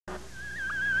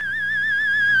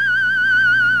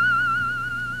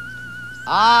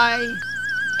I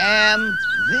am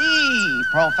the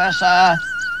Professor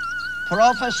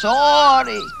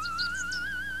Professori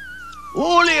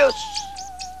Julius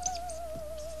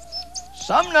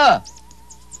Sumner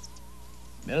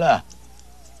Miller.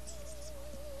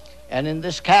 And in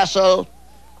this castle,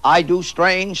 I do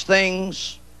strange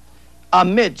things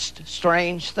amidst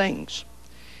strange things.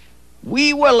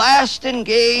 We were last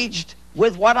engaged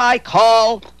with what I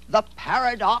call the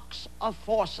paradox of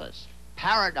forces.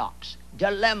 Paradox,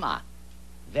 dilemma,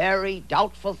 very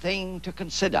doubtful thing to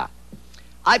consider.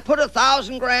 I put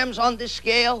 1,000 grams on this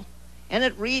scale, and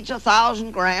it reads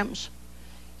 1,000 grams.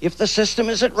 If the system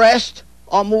is at rest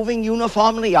or moving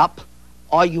uniformly up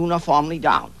or uniformly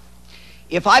down.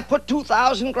 If I put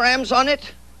 2,000 grams on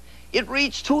it, it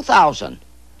reads 2,000.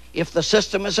 If the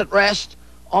system is at rest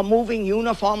or moving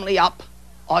uniformly up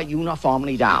or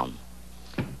uniformly down.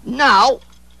 Now,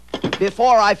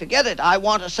 before I forget it, I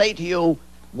want to say to you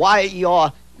why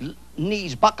your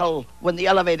knees buckle when the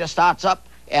elevator starts up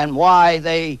and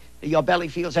why your belly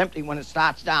feels empty when it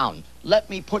starts down. Let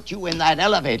me put you in that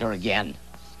elevator again.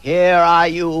 Here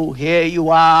you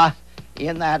are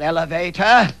in that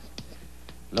elevator.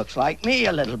 Looks like me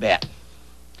a little bit.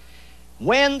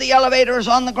 When the elevator is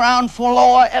on the ground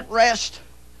floor at rest,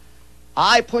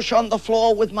 I push on the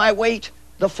floor with my weight.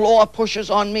 The floor pushes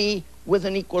on me with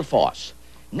an equal force.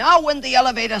 Now when the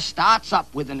elevator starts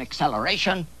up with an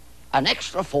acceleration, an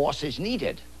extra force is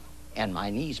needed, and my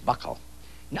knees buckle.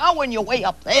 Now when you're way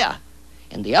up there,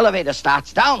 and the elevator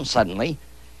starts down suddenly,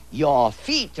 your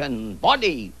feet and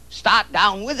body start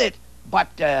down with it, but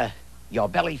your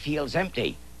belly feels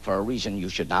empty for a reason you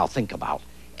should now think about.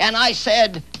 And I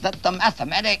said that the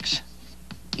mathematics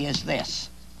is this.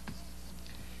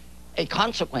 A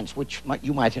consequence which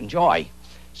you might enjoy.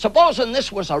 Supposing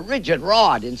this was a rigid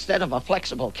rod instead of a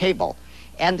flexible cable,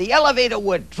 and the elevator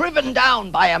were driven down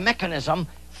by a mechanism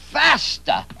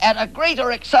faster, at a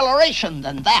greater acceleration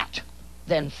than that,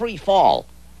 than free fall.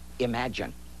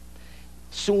 Imagine.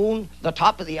 Soon the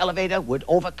top of the elevator would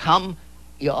overcome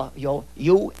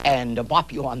you and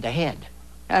bop you on the head.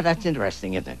 Now, that's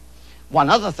interesting, isn't it? One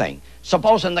other thing,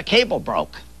 supposing the cable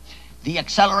broke, the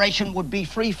acceleration would be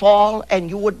free fall and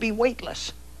you would be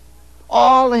weightless.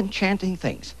 All enchanting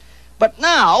things. But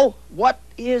now, what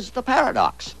is the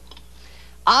paradox?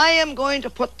 I am going to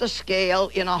put the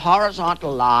scale in a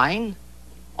horizontal line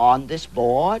on this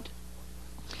board,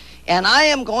 and I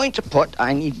am going to put,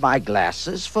 I need my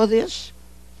glasses for this.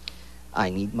 I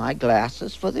need my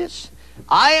glasses for this.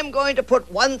 I am going to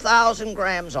put 1,000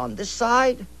 grams on this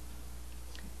side,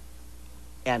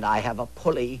 and I have a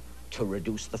pulley to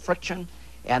reduce the friction,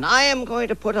 and I am going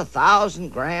to put 1,000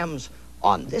 grams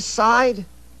on this side,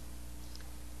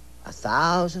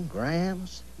 1,000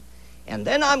 grams, and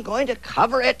then I'm going to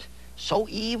cover it so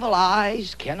evil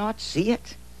eyes cannot see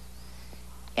it.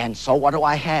 And so what do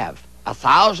I have?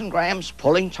 1,000 grams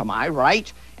pulling to my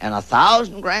right and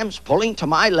 1,000 grams pulling to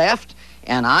my left,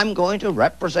 and I'm going to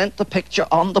represent the picture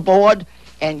on the board,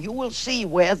 and you will see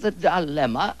where the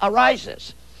dilemma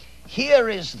arises. Here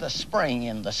is the spring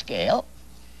in the scale.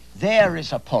 There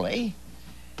is a pulley.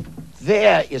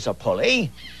 There is a pulley.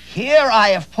 Here I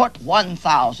have put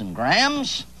 1,000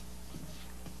 grams,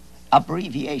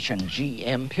 abbreviation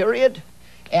GM period,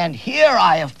 and here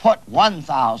I have put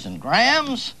 1,000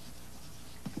 grams,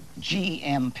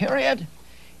 GM period.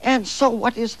 And so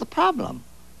what is the problem?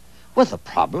 Well, the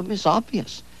problem is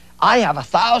obvious. I have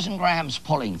 1,000 grams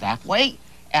pulling that way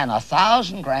and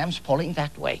 1,000 grams pulling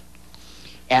that way.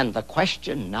 And the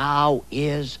question now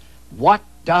is, what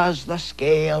does the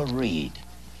scale read?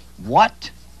 What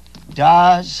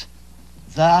does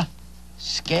the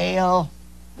scale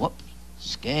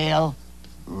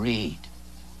read?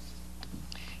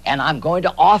 And I'm going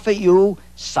to offer you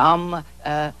some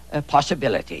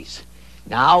possibilities.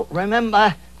 Now,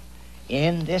 remember,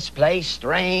 in this place,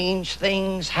 strange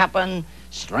things happen,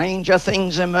 stranger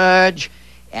things emerge,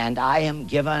 and I am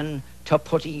given to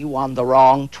putting you on the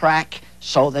wrong track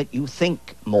so that you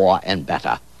think more and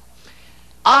better.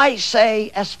 I say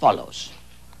as follows.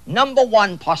 Number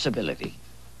one possibility,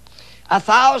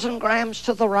 1,000 grams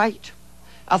to the right,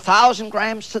 1,000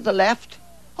 grams to the left.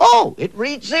 Oh, it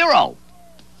reads 0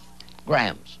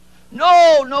 grams.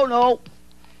 No.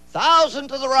 1,000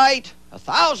 to the right,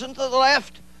 1,000 to the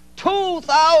left,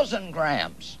 2,000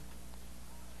 grams.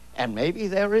 And maybe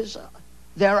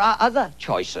there are other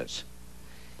choices.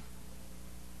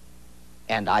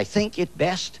 And I think it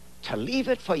best to leave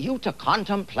it for you to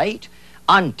contemplate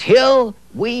until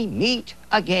we meet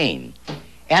again.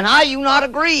 And are you not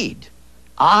agreed?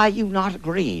 Are you not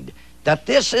agreed that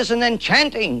this is an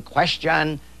enchanting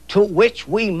question to which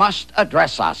we must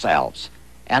address ourselves?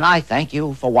 and I thank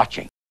you for watching.